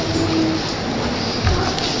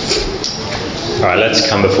All right, let's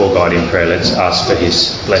come before God in prayer. Let's ask for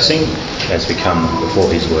his blessing as we come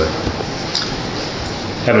before his word.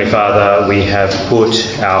 Heavenly Father, we have put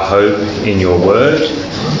our hope in your word,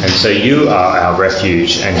 and so you are our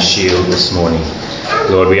refuge and shield this morning.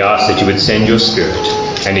 Lord, we ask that you would send your Spirit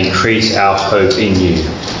and increase our hope in you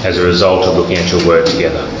as a result of looking at your word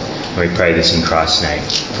together. And we pray this in Christ's name.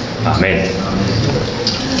 Amen.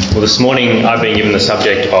 Well, this morning I've been given the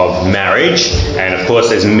subject of marriage, and of course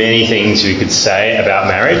there's many things we could say about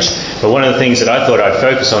marriage, but one of the things that I thought I'd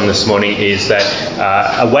focus on this morning is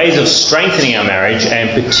that ways of strengthening our marriage,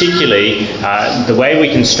 and particularly the way we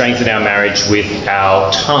can strengthen our marriage with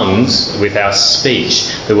our tongues, with our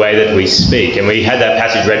speech, the way that we speak. And we had that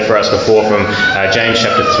passage read for us before from James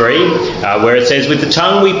chapter 3, where it says, "With the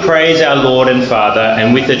tongue we praise our Lord and Father,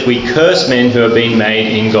 and with it we curse men who have been made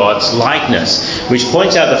in God's likeness," which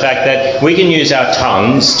points out the fact that we can use our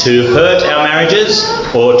tongues to hurt our marriages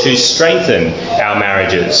or to strengthen our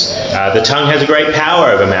marriages. The tongue has a great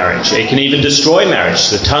power over marriage. It can even destroy marriage.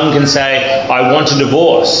 The tongue can say, "I want a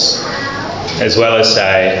divorce," as well as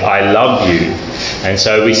say, "I love you." And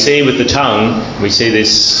so we see with the tongue, we see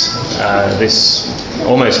this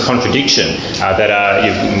almost contradiction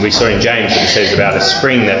that we saw in James, that it says about a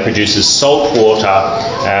spring that produces salt water.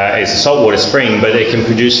 It's a saltwater spring, but it can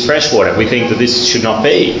produce fresh water. We think that this should not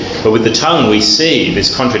be. But with the tongue, we see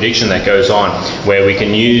this contradiction that goes on, where we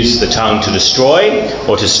can use the tongue to destroy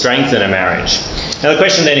or to strengthen a marriage. Now the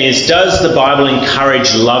question then is, does the Bible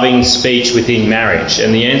encourage loving speech within marriage?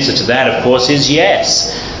 And the answer to that, of course, is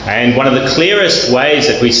yes. And one of the clearest ways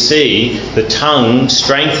that we see the tongue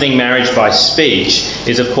strengthening marriage by speech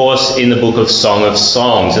is, of course, in the book of Song of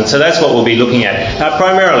Songs. And so that's what we'll be looking at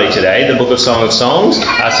primarily today, the book of Song of Songs.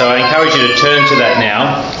 So I encourage you to turn to that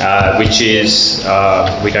now, which is,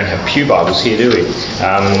 we don't have pew Bibles here, do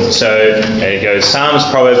we? So there it goes, Psalms,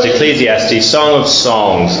 Proverbs, Ecclesiastes, Song of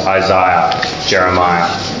Songs, Isaiah, Jeremiah.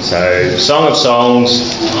 So Song of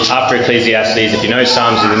Songs, after Ecclesiastes, if you know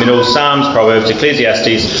Psalms in the middle, Psalms, Proverbs,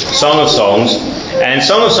 Ecclesiastes, Song of Songs. And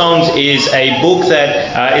Song of Songs is a book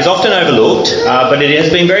that is often overlooked, but it has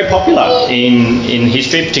been very popular in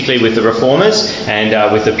history, particularly with the Reformers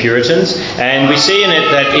and with the Puritans. And we see in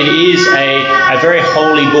it that it is a very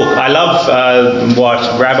holy book. I love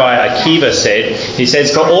what Rabbi Akiva said. He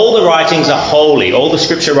says, "For all the writings are holy, all the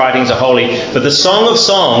scripture writings are holy, but the Song of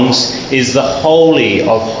Songs is the holy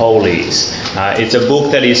of holies." It's a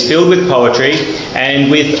book that is filled with poetry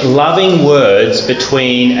and with loving words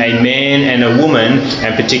between a man and a woman,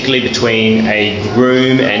 and particularly between a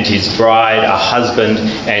groom and his bride, a husband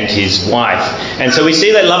and his wife. And so we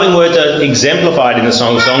see that loving words are exemplified in the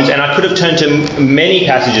Song of Songs, and I could have turned to many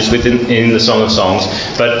passages in the Song of Songs,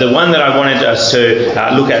 but the one that I wanted us to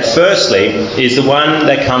look at firstly is the one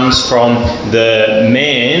that comes from the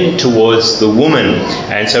man towards the woman.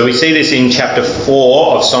 And so we see this in chapter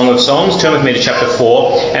 4 of Song of Songs. Turn with me to chapter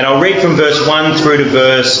 4, and I'll read from verse 1 through to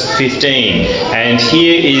verse 15. And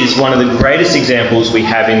here is one of the greatest examples we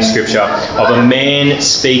have in Scripture of a man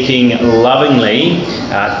speaking lovingly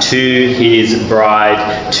to his bride,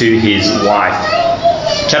 to his wife.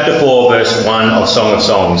 Chapter 4, verse 1 of Song of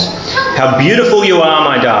Songs. "How beautiful you are,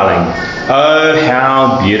 my darling. Oh,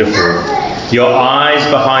 how beautiful. Your eyes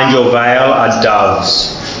behind your veil are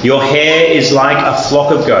doves. Your hair is like a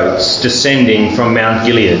flock of goats descending from Mount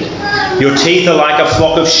Gilead. Your teeth are like a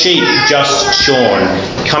flock of sheep just shorn,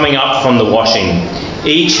 coming up from the washing.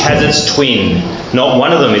 Each has its twin, not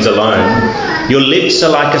one of them is alone. Your lips are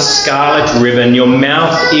like a scarlet ribbon, your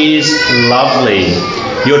mouth is lovely.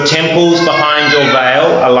 Your temples behind your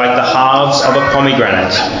veil are like the halves of a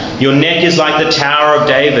pomegranate. Your neck is like the Tower of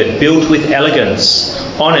David, built with elegance.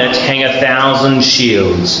 On it hang 1,000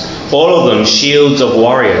 shields, all of them shields of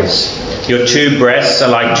warriors. Your two breasts are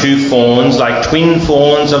like two fawns, like twin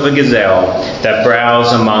fawns of a gazelle that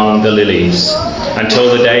browse among the lilies,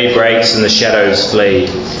 until the day breaks and the shadows flee.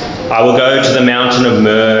 I will go to the mountain of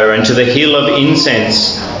myrrh and to the hill of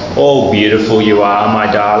incense. Oh, beautiful you are,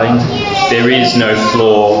 my darling. There is no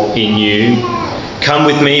flaw in you. Come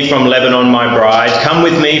with me from Lebanon, my bride. Come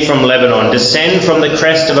with me from Lebanon. Descend from the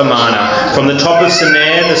crest of Amana, from the top of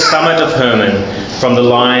Senir, the summit of Hermon, from the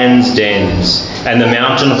lion's dens and the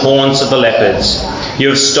mountain haunts of the leopards. You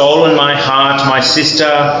have stolen my heart, my sister,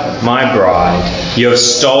 my bride. You have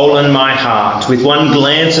stolen my heart with one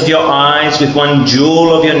glance of your eyes, with one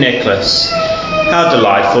jewel of your necklace. How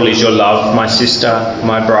delightful is your love, my sister,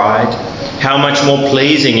 my bride. How much more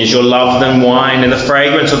pleasing is your love than wine, and the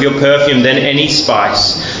fragrance of your perfume than any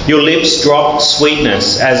spice. Your lips drop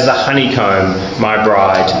sweetness as the honeycomb, my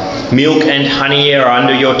bride. Milk and honey are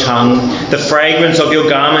under your tongue. The fragrance of your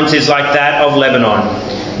garments is like that of Lebanon.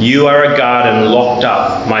 You are a garden locked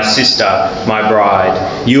up, my sister, my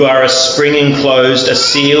bride. You are a spring enclosed, a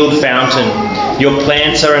sealed fountain. Your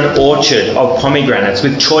plants are an orchard of pomegranates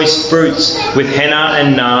with choice fruits, with henna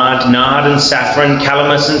and nard and saffron,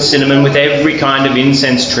 calamus and cinnamon, with every kind of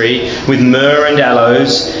incense tree, with myrrh and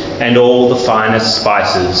aloes, and all the finest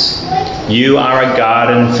spices. You are a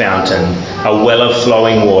garden fountain, a well of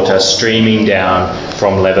flowing water streaming down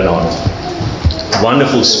from Lebanon.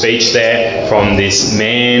 Wonderful speech there from this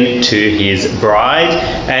man to his bride.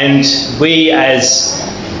 And we as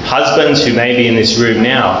husbands who may be in this room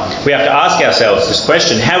now, we have to ask ourselves this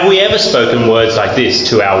question: have we ever spoken words like this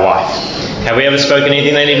to our wife? Have we ever spoken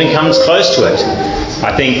anything that even comes close to it?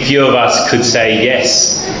 I think few of us could say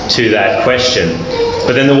yes to that question.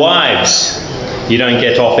 But then the wives, you don't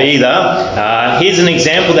get off either. Here's an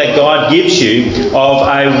example that God gives you of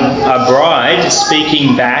a bride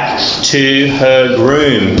speaking back to her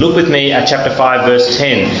groom. Look with me at chapter 5, verse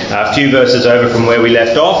 10, a few verses over from where we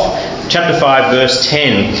left off. Chapter 5, verse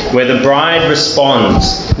 10, where the bride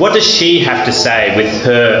responds. What does she have to say with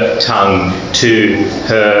her tongue to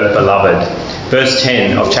her beloved? Verse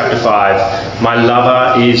 10 of chapter 5, my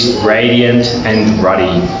lover is radiant and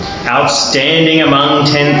ruddy, outstanding among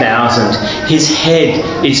 10,000. His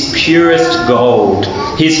head is purest gold.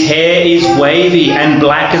 His hair is wavy and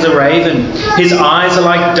black as a raven. His eyes are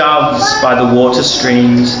like doves by the water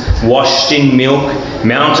streams, washed in milk,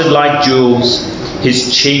 mounted like jewels.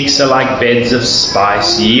 His cheeks are like beds of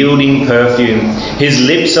spice, yielding perfume. His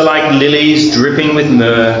lips are like lilies dripping with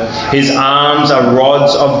myrrh. His arms are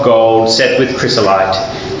rods of gold set with chrysolite.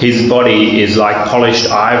 His body is like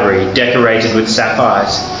polished ivory, decorated with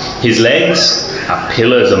sapphires. His legs are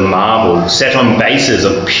pillars of marble, set on bases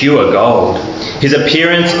of pure gold. His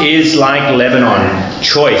appearance is like Lebanon,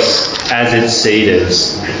 choice as its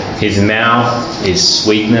cedars. His mouth is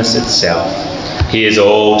sweetness itself. He is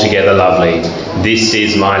altogether lovely. This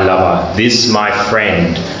is my lover, this my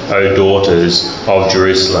friend, O daughters of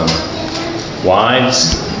Jerusalem.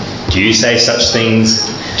 Wives, do you say such things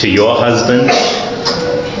to your husband?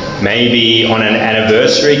 Maybe on an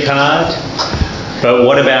anniversary card? But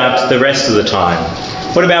what about the rest of the time?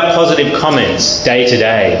 What about positive comments day to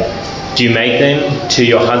day? Do you make them to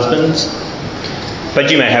your husbands? But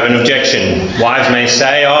you may have an objection. Wives may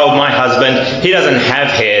say, oh, my husband, he doesn't have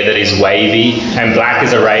hair that is wavy and black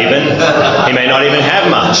as a raven. He may not even have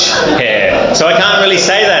much hair. So I can't really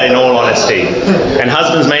say that in all honesty. And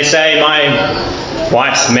husbands may say, my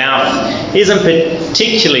wife's mouth isn't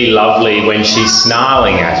particularly lovely when she's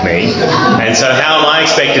snarling at me. And so how am I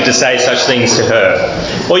expected to say such things to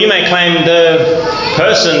her? Or you may claim the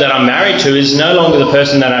person that I'm married to is no longer the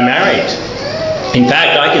person that I married. In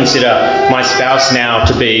fact, I consider my spouse now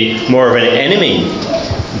to be more of an enemy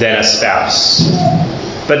than a spouse.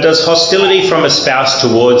 But does hostility from a spouse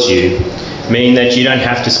towards you mean that you don't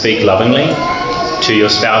have to speak lovingly to your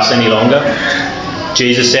spouse any longer?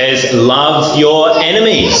 Jesus says, love your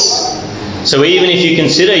enemies. So even if you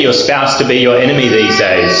consider your spouse to be your enemy these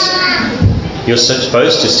days, you're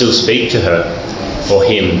supposed to still speak to her or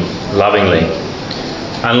him lovingly.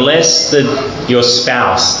 Unless your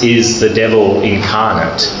spouse is the devil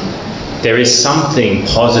incarnate, there is something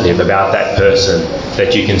positive about that person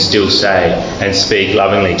that you can still say and speak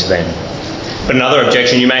lovingly to them. But another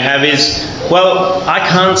objection you may have is, well, I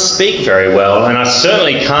can't speak very well and I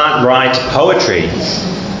certainly can't write poetry.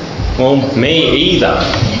 Well, me either.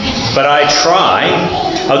 But I try.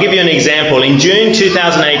 I'll give you an example. In June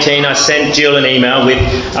 2018, I sent Jill an email with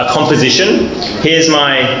a composition. Here's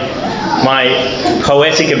my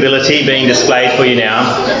poetic ability being displayed for you now.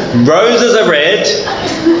 Roses are red,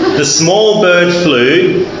 the small bird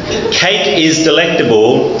flew, cake is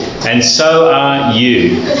delectable, and so are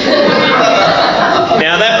you.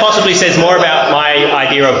 Now that possibly says more about my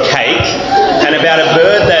idea of cake and about a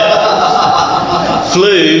bird that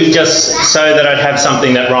flew just so that I'd have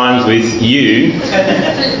something that rhymes with you.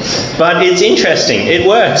 But it's interesting. It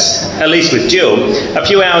works, at least with Jill. A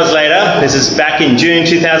few hours later, this is back in June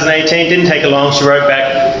 2018, didn't take long, she wrote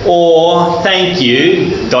back, or thank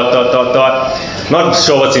you, ... Not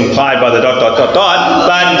sure what's implied by the ...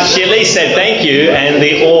 but she at least said thank you, and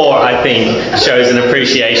the or, I think, shows an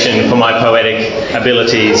appreciation for my poetic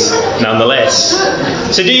abilities nonetheless.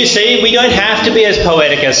 So do you see, we don't have to be as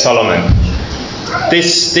poetic as Solomon.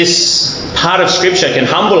 This part of Scripture can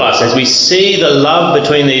humble us as we see the love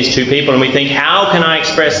between these two people and we think, how can I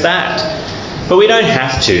express that? But we don't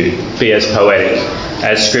have to be as poetic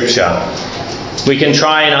as Scripture. We can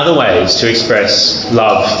try in other ways to express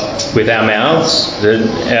love with our mouths,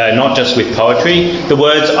 not just with poetry. The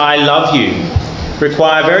words I love you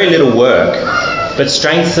require very little work, but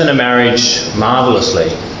strengthen a marriage marvellously.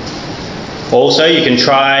 Also, you can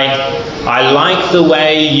try, I like the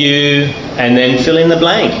way you, and then fill in the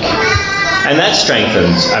blank. And that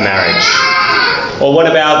strengthens a marriage. Or what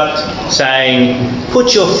about saying,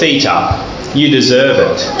 put your feet up, you deserve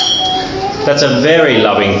it. That's a very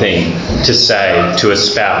loving thing to say to a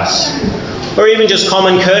spouse. Or even just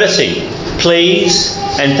common courtesy, please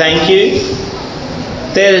and thank you.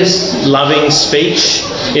 There's loving speech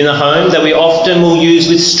in the home that we often will use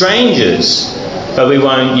with strangers, but we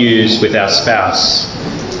won't use with our spouse.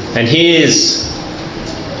 And here's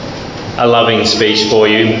a loving speech for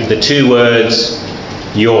you. The 2 words,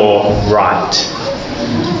 you're right.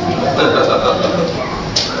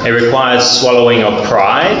 It requires swallowing of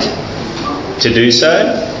pride to do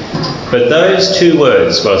so. But those 2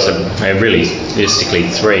 words, well, so really, realistically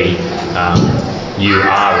 3, you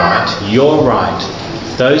are right, you're right.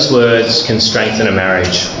 Those words can strengthen a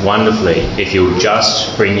marriage wonderfully if you'll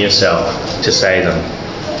just bring yourself to say them.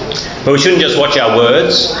 But we shouldn't just watch our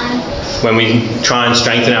words when we try and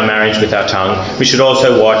strengthen our marriage with our tongue. We should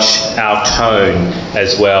also watch our tone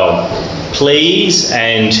as well. Please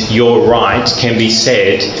and you're right can be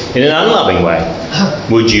said in an unloving way.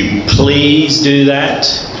 Would you please do that?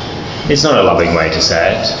 It's not a loving way to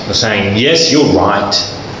say it. We're saying, yes, you're right.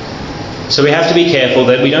 So we have to be careful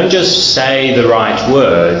that we don't just say the right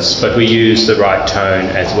words, but we use the right tone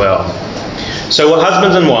as well. So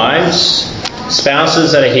husbands and wives,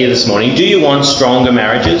 spouses that are here this morning, do you want stronger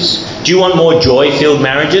marriages? Do you want more joy-filled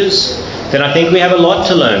marriages? Then I think we have a lot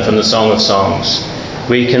to learn from the Song of Songs.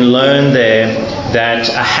 We can learn there that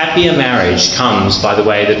a happier marriage comes by the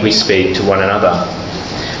way that we speak to one another.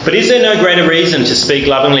 But is there no greater reason to speak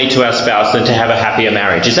lovingly to our spouse than to have a happier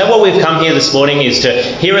marriage? Is that what we've come here this morning, is to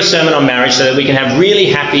hear a sermon on marriage so that we can have really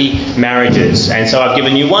happy marriages? And so I've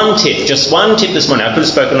given you one tip, just one tip this morning. I could have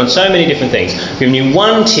spoken on so many different things. I've given you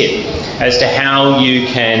one tip as to how you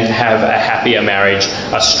can have a happier marriage,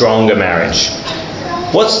 a stronger marriage.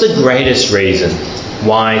 What's the greatest reason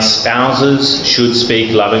why spouses should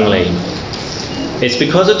speak lovingly? It's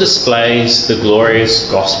because it displays the glorious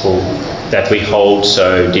gospel that we hold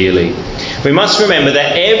so dearly. We must remember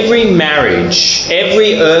that every marriage,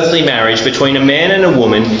 every earthly marriage between a man and a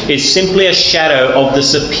woman is simply a shadow of the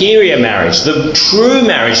superior marriage, the true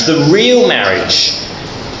marriage, the real marriage,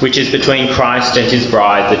 which is between Christ and his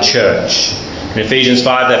bride, the church. In Ephesians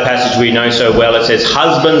 5, that passage we know so well, it says,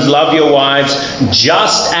 husbands, love your wives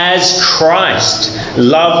just as Christ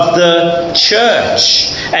loved the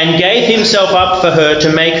church and gave himself up for her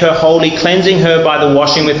to make her holy, cleansing her by the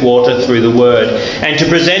washing with water through the word, and to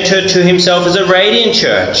present her to himself as a radiant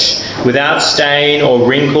church, without stain or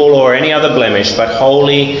wrinkle or any other blemish, but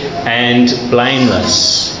holy and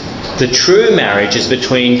blameless. The true marriage is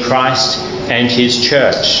between Christ and his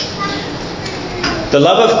church. The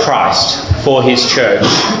love of Christ for his church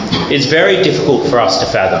is very difficult for us to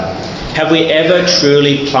fathom. Have we ever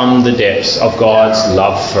truly plumbed the depths of God's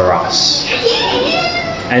love for us?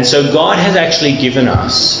 And so God has actually given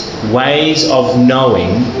us ways of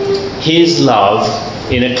knowing his love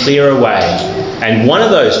in a clearer way. And one of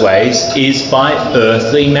those ways is by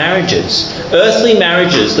earthly marriages. Earthly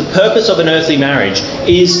marriages, the purpose of an earthly marriage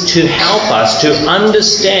is to help us to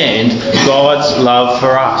understand God's love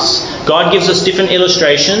for us. God gives us different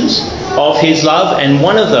illustrations of his love, and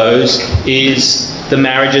one of those is the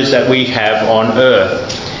marriages that we have on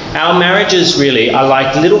earth. Our marriages really are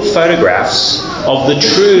like little photographs of the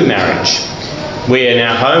true marriage. We in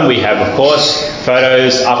our home, we have, of course,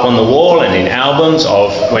 photos up on the wall and in albums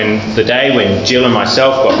of the day when Jill and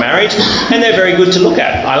myself got married, and they're very good to look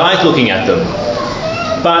at. I like looking at them.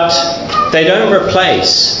 But they don't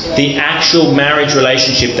replace the actual marriage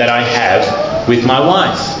relationship that I have with my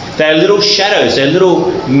wife. They're little shadows, they're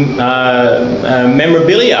little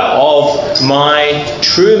memorabilia of my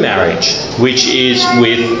true marriage, which is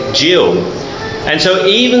with Jill. And so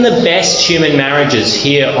even the best human marriages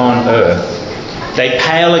here on earth, they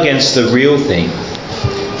pale against the real thing.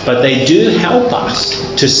 But they do help us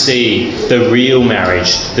to see the real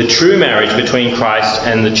marriage, the true marriage between Christ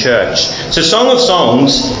and the church. So Song of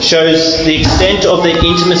Songs shows the extent of the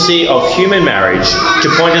intimacy of human marriage to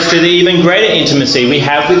point us to the even greater intimacy we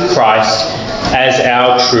have with Christ as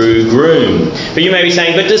our true groom. But you may be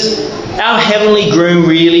saying, but does our heavenly groom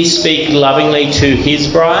really speak lovingly to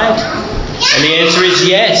his bride? And the answer is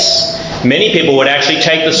yes. Many people would actually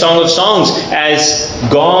take the Song of Songs as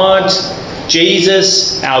God,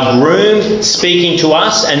 Jesus, our groom, speaking to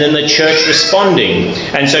us, and then the church responding.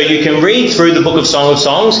 And so you can read through the book of Song of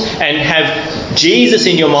Songs and have Jesus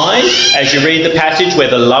in your mind as you read the passage where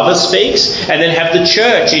the lover speaks, and then have the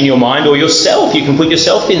church in your mind, or yourself. You can put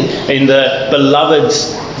yourself in the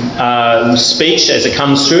beloved's speech as it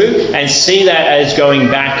comes through and see that as going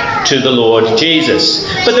back to the Lord Jesus.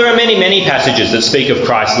 But there are many, many passages that speak of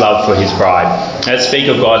Christ's love for his bride, that speak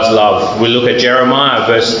of God's love. We look at Jeremiah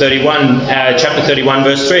chapter 31,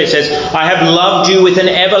 verse 3. It says, I have loved you with an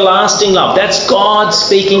everlasting love. That's God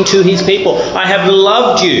speaking to his people. I have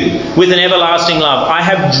loved you with an everlasting love. I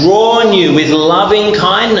have drawn you with loving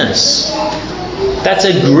kindness. That's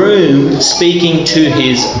a groom speaking to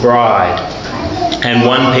his bride. And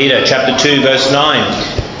 1 Peter chapter 2 verse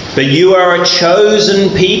 9. But you are a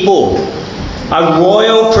chosen people, a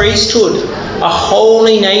royal priesthood, a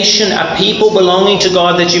holy nation, a people belonging to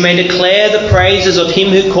God, that you may declare the praises of him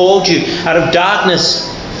who called you out of darkness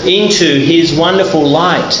into his wonderful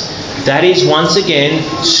light. That is once again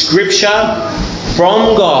scripture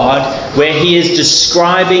from God where he is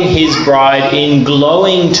describing his bride in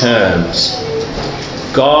glowing terms.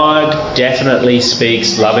 God definitely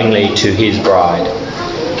speaks lovingly to his bride.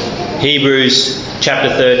 Hebrews chapter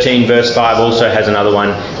 13 verse 5 also has another one.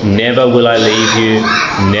 Never will I leave you,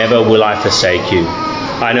 never will I forsake you.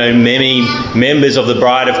 I know many members of the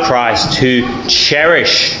bride of Christ who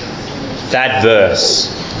cherish that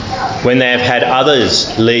verse. When they have had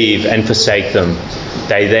others leave and forsake them,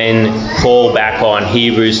 they then fall back on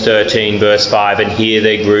Hebrews 13 verse 5 and hear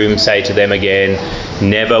their groom say to them again,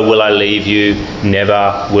 never will I leave you,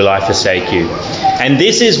 never will I forsake you. And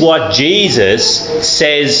this is what Jesus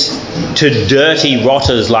says to dirty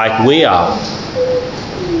rotters like we are.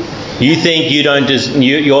 You think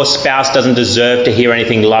your spouse doesn't deserve to hear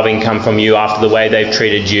anything loving come from you after the way they've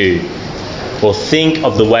treated you? Well, think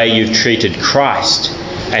of the way you've treated Christ,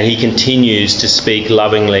 and he continues to speak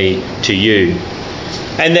lovingly to you.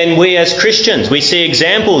 And then we as Christians, we see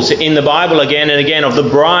examples in the Bible again and again of the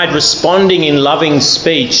bride responding in loving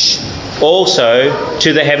speech also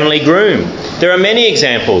to the heavenly groom. There are many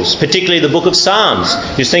examples, particularly the book of Psalms.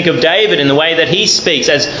 Just think of David in the way that he speaks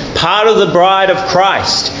as part of the bride of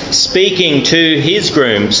Christ, speaking to his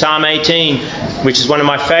groom. Psalm 18, which is one of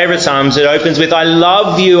my favourite psalms, it opens with, I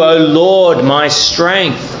love you, O Lord, my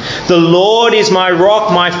strength. The Lord is my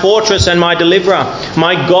rock, my fortress and my deliverer.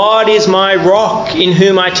 My God is my rock in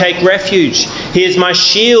whom I take refuge. He is my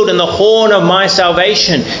shield and the horn of my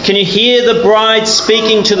salvation. Can you hear the bride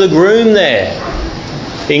speaking to the groom there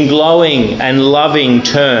in glowing and loving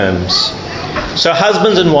terms? So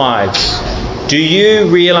husbands and wives, do you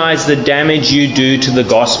realise the damage you do to the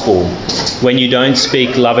gospel when you don't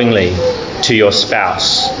speak lovingly to your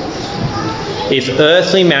spouse? If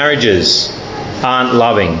earthly marriages aren't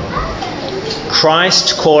loving,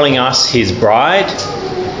 Christ calling us his bride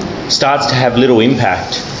starts to have little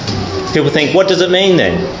impact. People think, what does it mean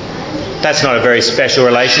then? That's not a very special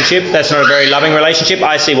relationship. That's not a very loving relationship.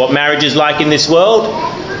 I see what marriage is like in this world.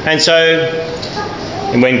 And so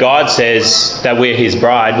when God says that we're his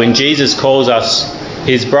bride, when Jesus calls us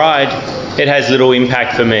his bride, it has little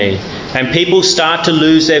impact for me. And people start to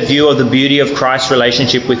lose their view of the beauty of Christ's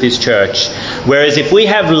relationship with his church. Whereas if we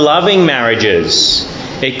have loving marriages,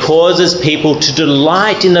 it causes people to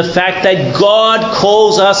delight in the fact that God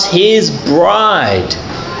calls us his bride.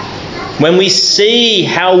 When we see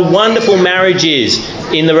how wonderful marriage is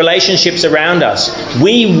in the relationships around us,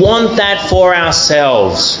 we want that for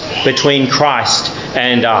ourselves between Christ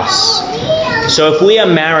and us. So if we are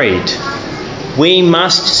married, we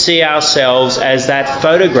must see ourselves as that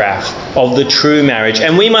photograph of the true marriage.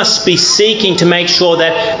 And we must be seeking to make sure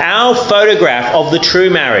that our photograph of the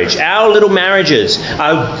true marriage, our little marriages,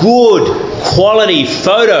 are good quality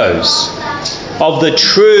photos of the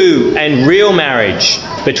true and real marriage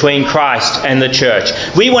between Christ and the church.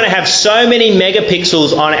 We want to have so many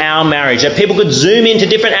megapixels on our marriage that people could zoom into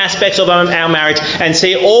different aspects of our marriage and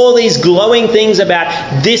see all these glowing things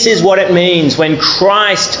about this is what it means when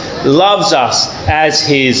Christ loves us as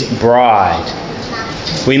his bride.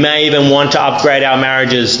 We may even want to upgrade our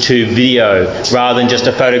marriages to video rather than just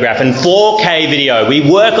a photograph. And 4K video.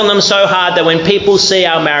 We work on them so hard that when people see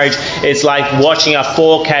our marriage, it's like watching a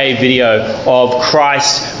 4K video of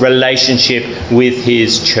Christ's relationship with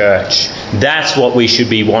his church. That's what we should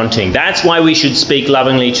be wanting. That's why we should speak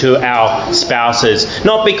lovingly to our spouses.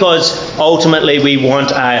 Not because ultimately we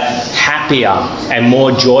want a happier and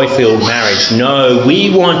more joy-filled marriage. No,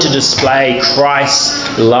 we want to display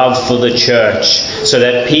Christ's love for the church so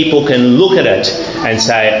that people can look at it and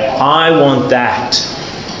say, I want that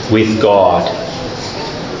with God.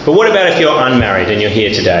 But what about if you're unmarried and you're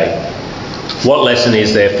here today? What lesson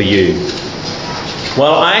is there for you?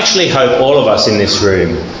 Well, I actually hope all of us in this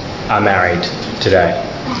room are married today.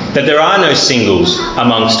 That there are no singles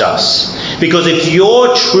amongst us. Because if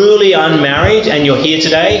you're truly unmarried and you're here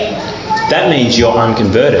today, that means you're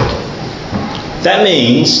unconverted. That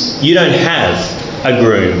means you don't have a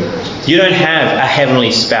groom. You don't have a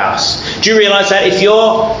heavenly spouse. Do you realise that? If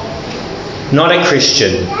you're not a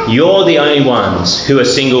Christian, you're the only ones who are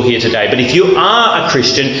single here today. But if you are a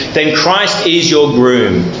Christian, then Christ is your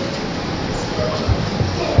groom.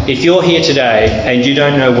 If you're here today and you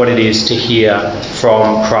don't know what it is to hear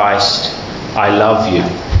from Christ, I love you,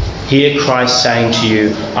 hear Christ saying to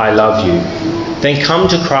you, I love you, then come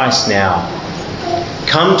to Christ now.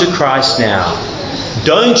 Come to Christ now.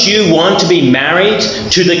 Don't you want to be married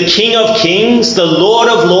to the King of Kings, the Lord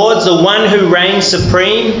of Lords, the one who reigns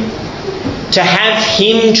supreme? To have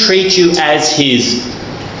him treat you as his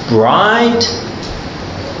bride?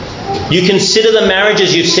 You consider the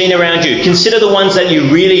marriages you've seen around you. Consider the ones that you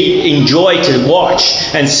really enjoy to watch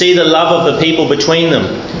and see the love of the people between them.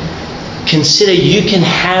 Consider you can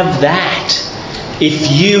have that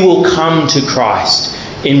if you will come to Christ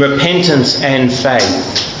in repentance and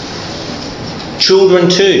faith. Children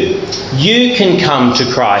too, you can come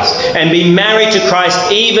to Christ and be married to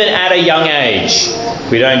Christ even at a young age.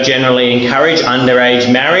 We don't generally encourage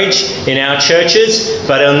underage marriage in our churches,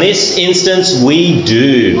 but in this instance we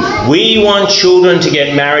do. We want children to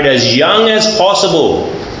get married as young as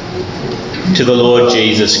possible to the Lord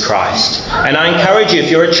Jesus Christ. And I encourage you, if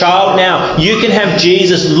you're a child now, you can have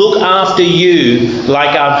Jesus look after you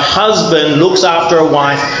like a husband looks after a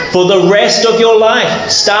wife for the rest of your life,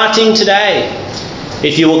 starting today,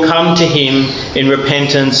 if you will come to him in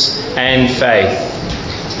repentance and faith.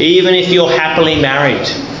 Even if you're happily married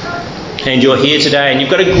and you're here today and you've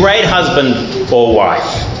got a great husband or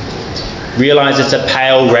wife, realise it's a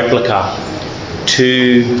pale replica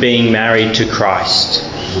to being married to Christ.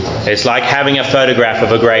 It's like having a photograph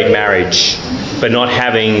of a great marriage, but not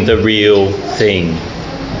having the real thing.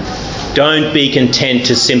 Don't be content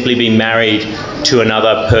to simply be married to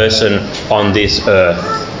another person on this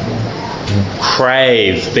earth.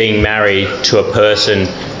 Crave being married to a person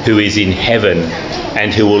who is in heaven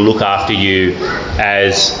and who will look after you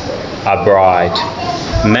as a bride.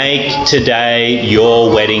 Make today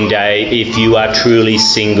your wedding day if you are truly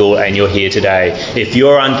single and you're here today. If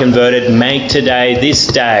you're unconverted, make today, this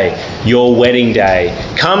day, your wedding day.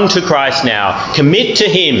 Come to Christ now. Commit to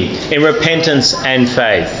him in repentance and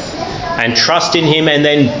faith. And trust in him, and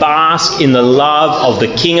then bask in the love of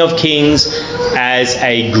the King of Kings as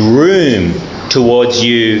a groom towards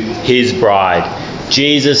you, his bride.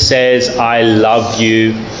 Jesus says, I love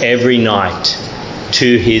you every night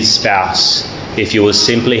to his spouse, if you will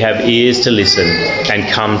simply have ears to listen and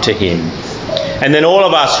come to him. And then all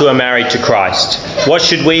of us who are married to Christ, what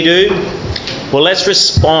should we do? Well, let's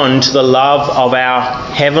respond to the love of our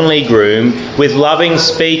heavenly groom with loving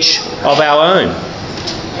speech of our own.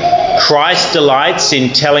 Christ delights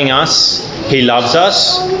in telling us he loves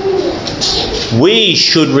us. We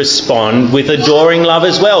should respond with adoring love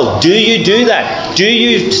as well. Do you do that? Do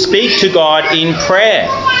you speak to God in prayer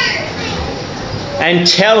and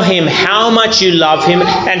tell him how much you love him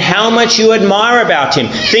and how much you admire about him?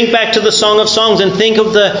 Think back to the Song of Songs and think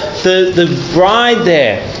of the bride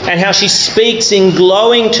there and how she speaks in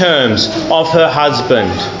glowing terms of her husband.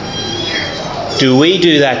 Do we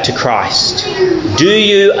do that to Christ? Do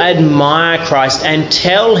you admire Christ and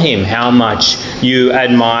tell him how much you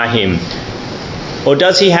admire him? Or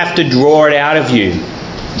does he have to draw it out of you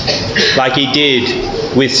like he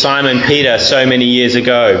did with Simon Peter so many years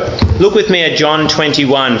ago? Look with me at John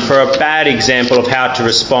 21 for a bad example of how to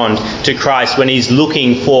respond to Christ when he's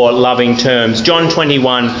looking for loving terms. John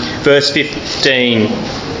 21 verse 15.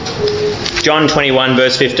 John 21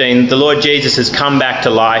 verse 15, the Lord Jesus has come back to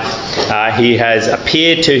life. He has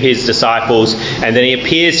appeared to his disciples, and then he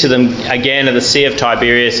appears to them again at the Sea of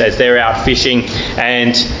Tiberias as they're out fishing,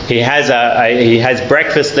 and he has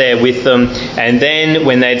breakfast there with them. And then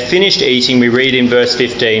when they'd finished eating, we read in verse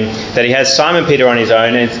 15 that he has Simon Peter on his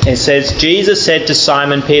own, and it says, Jesus said to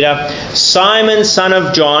Simon Peter, Simon, son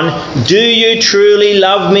of John, do you truly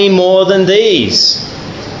love me more than these?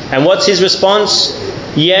 And what's his response?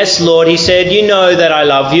 Yes, Lord, he said, you know that I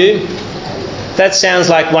love you. That sounds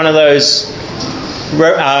like one of those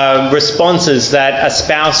responses that a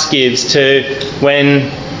spouse gives to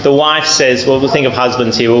when the wife says, well, we'll think of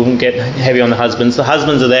husbands here, we'll get heavy on the husbands. The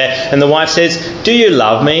husbands are there and the wife says, do you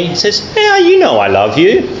love me? He says, yeah, you know I love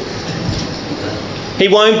you. He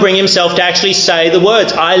won't bring himself to actually say the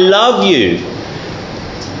words, I love you.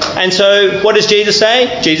 And so what does Jesus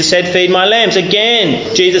say? Jesus said, feed my lambs.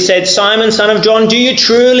 Again, Jesus said, Simon, son of John, do you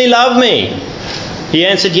truly love me? He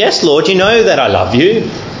answered, yes, Lord, you know that I love you.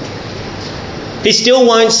 He still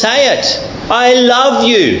won't say it. I love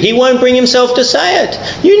you. He won't bring himself to say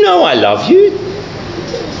it. You know I love you.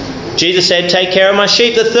 Jesus said, take care of my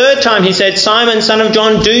sheep. The third time he said, Simon, son of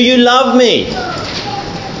John, do you love me?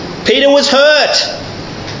 Peter was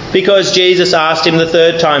hurt because Jesus asked him the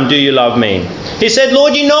third time, do you love me? He said,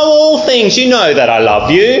 Lord, you know all things. You know that I love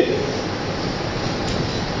you.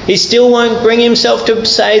 He still won't bring himself to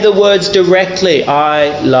say the words directly,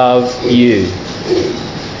 I love you.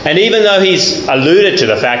 And even though he's alluded to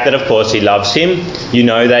the fact that, of course, he loves him, you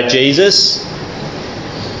know that, Jesus,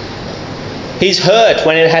 he's hurt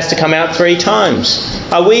when it has to come out 3 times.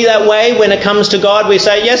 Are we that way when it comes to God? We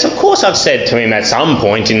say, yes, of course I've said to him at some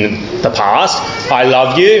point in the past, I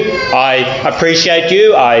love you, I appreciate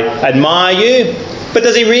you, I admire you. But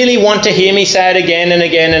does he really want to hear me say it again and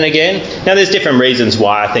again and again? Now, there's different reasons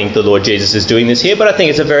why I think the Lord Jesus is doing this here, but I think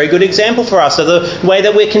it's a very good example for us of the way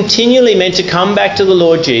that we're continually meant to come back to the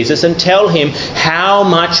Lord Jesus and tell him how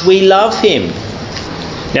much we love him.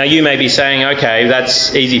 Now, you may be saying, okay,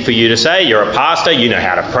 that's easy for you to say. You're a pastor. You know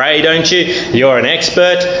how to pray, don't you? You're an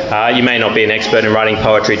expert. You may not be an expert in writing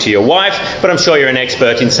poetry to your wife, but I'm sure you're an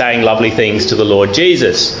expert in saying lovely things to the Lord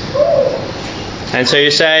Jesus. And so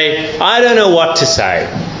you say, I don't know what to say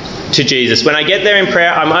to Jesus. When I get there in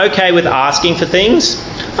prayer, I'm okay with asking for things.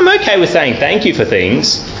 I'm okay with saying thank you for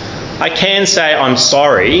things. I can say I'm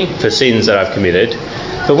sorry for sins that I've committed.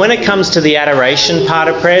 But when it comes to the adoration part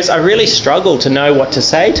of prayers, I really struggle to know what to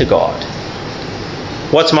say to God.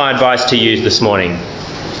 What's my advice to you this morning?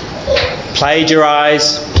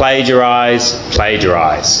 Plagiarize, plagiarize,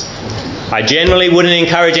 plagiarize. I generally wouldn't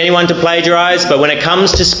encourage anyone to plagiarize, but when it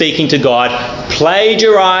comes to speaking to God,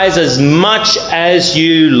 plagiarize as much as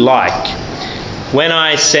you like. When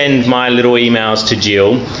I send my little emails to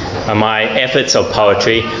Jill, my efforts of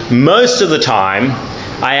poetry, most of the time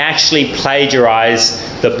I actually plagiarize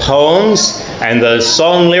the poems and the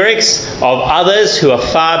song lyrics of others who are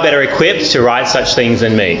far better equipped to write such things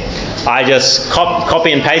than me. I just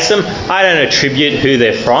copy and paste them. I don't attribute who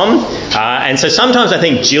they're from. And so sometimes I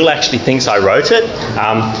think Jill actually thinks I wrote it,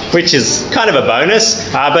 which is kind of a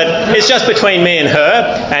bonus. But it's just between me and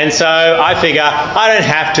her. And so I figure I don't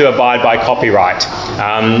have to abide by copyright.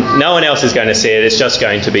 No one else is going to see it. It's just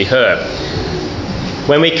going to be her.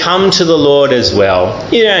 When we come to the Lord as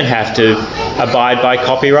well, you don't have to abide by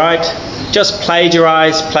copyright. Just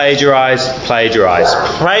plagiarize, plagiarize, plagiarize.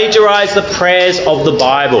 Plagiarize the prayers of the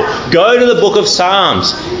Bible. Go to the book of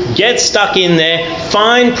Psalms. Get stuck in there.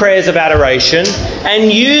 Find prayers of adoration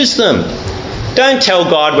and use them. Don't tell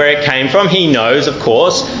God where it came from. He knows, of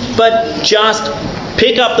course. But just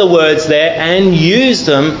pick up the words there and use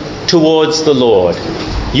them towards the Lord.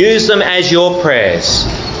 Use them as your prayers.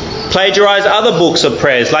 Plagiarise other books of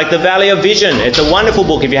prayers, like the Valley of Vision. It's a wonderful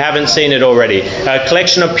book if you haven't seen it already. A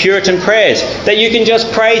collection of Puritan prayers that you can just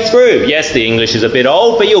pray through. Yes, the English is a bit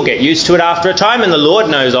old, but you'll get used to it after a time, and the Lord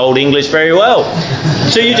knows Old English very well.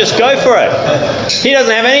 So you just go for it. He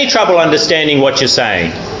doesn't have any trouble understanding what you're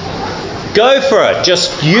saying. Go for it.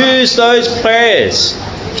 Just use those prayers.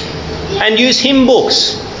 And use hymn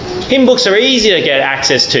books. Hymn books are easy to get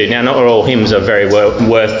access to. Now, not all hymns are very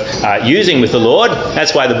worth using with the Lord.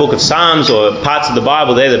 That's why the book of Psalms or parts of the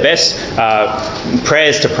Bible, they're the best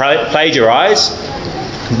prayers to plagiarise.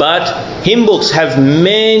 But hymn books have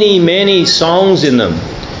many, many songs in them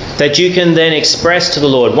that you can then express to the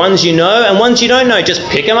Lord. Ones you know and ones you don't know. Just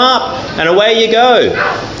pick them up and away you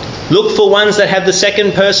go. Look for ones that have the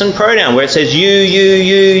second person pronoun where it says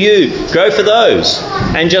you. Go for those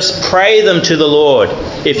and just pray them to the Lord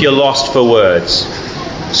if you're lost for words.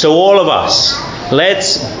 So all of us,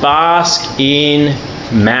 let's bask in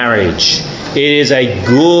marriage. It is a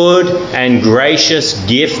good and gracious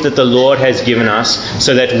gift that the Lord has given us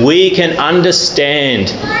so that we can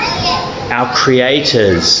understand our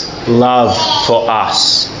Creator's love for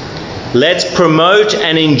us. Let's promote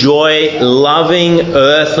and enjoy loving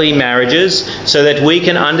earthly marriages so that we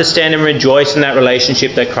can understand and rejoice in that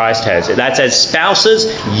relationship that Christ has. That's as spouses,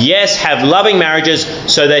 yes, have loving marriages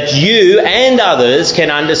so that you and others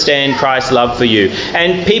can understand Christ's love for you.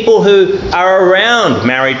 And people who are around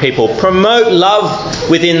married people, promote love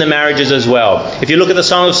within the marriages as well. If you look at the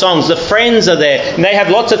Song of Songs, the friends are there and they have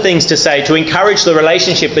lots of things to say to encourage the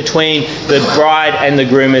relationship between the bride and the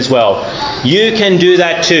groom as well. You can do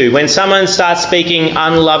that too. When someone starts speaking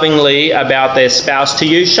unlovingly about their spouse to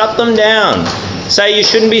you, shut them down. Say you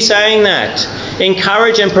shouldn't be saying that.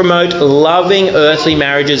 Encourage and promote loving earthly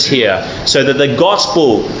marriages here so that the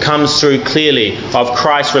gospel comes through clearly of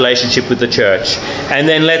Christ's relationship with the church. And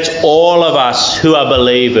then let's all of us who are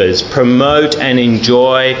believers promote and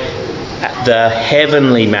enjoy the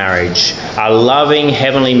heavenly marriage, a loving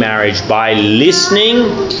heavenly marriage by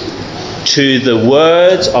listening to the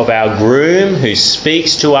words of our groom who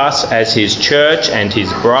speaks to us as his church and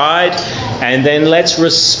his bride, and then let's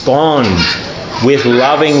respond with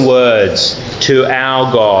loving words to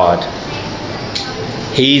our God.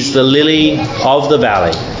 He's the lily of the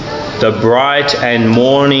valley, the bright and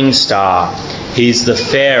morning star. He's the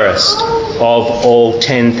fairest of all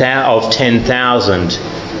 10,000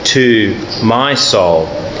 to my soul.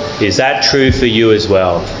 Is that true for you as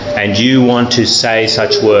well? And you want to say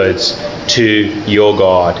such words to your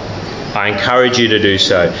God? I encourage you to do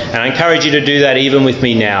so. And I encourage you to do that even with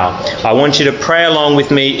me now. I want you to pray along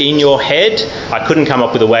with me in your head. I couldn't come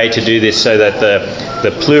up with a way to do this so that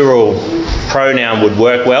the plural pronoun would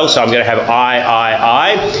work well, so I'm going to have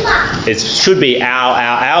I. It should be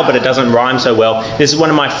our, but it doesn't rhyme so well. This is one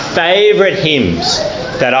of my favourite hymns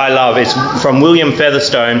that I love. It's from William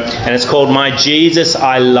Featherstone, and it's called My Jesus,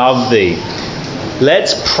 I Love Thee.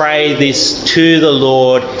 Let's pray this to the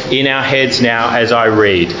Lord in our heads now as I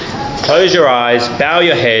read. Close your eyes, bow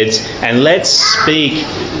your heads, and let's speak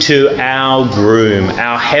to our groom,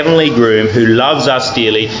 our heavenly groom who loves us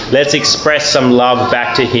dearly. Let's express some love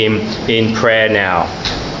back to him in prayer now.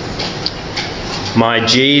 My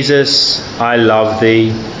Jesus, I love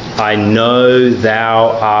thee. I know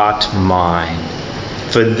thou art mine.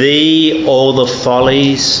 For thee all the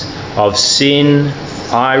follies of sin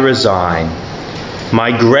I resign.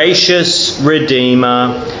 My gracious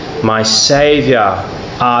Redeemer, my Saviour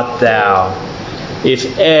art thou.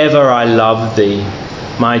 If ever I loved thee,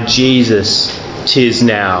 my Jesus, 'tis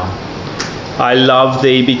now. I love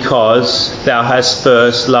thee because thou hast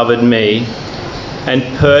first loved me and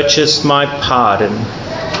purchased my pardon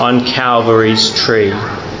on Calvary's tree.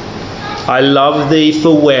 I love thee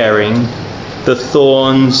for wearing the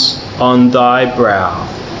thorns on thy brow.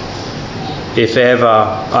 If ever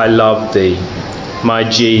I loved thee, my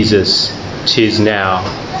Jesus, 'tis now.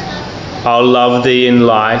 I'll love thee in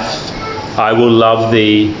life, I will love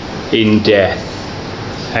thee in death,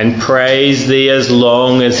 and praise thee as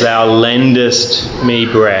long as thou lendest me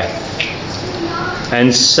breath.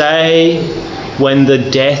 And say, when the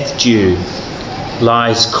death dew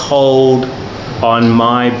lies cold on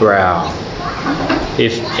my brow,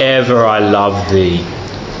 if ever I love thee,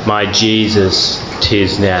 my Jesus,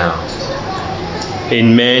 'tis now.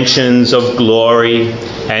 In mansions of glory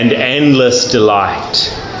and endless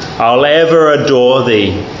delight, I'll ever adore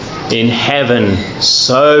thee in heaven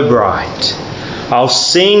so bright. I'll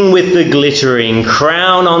sing with the glittering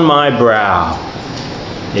crown on my brow,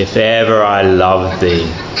 if ever I love thee,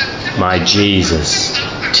 my Jesus,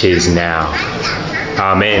 'tis now.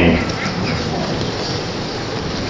 Amen.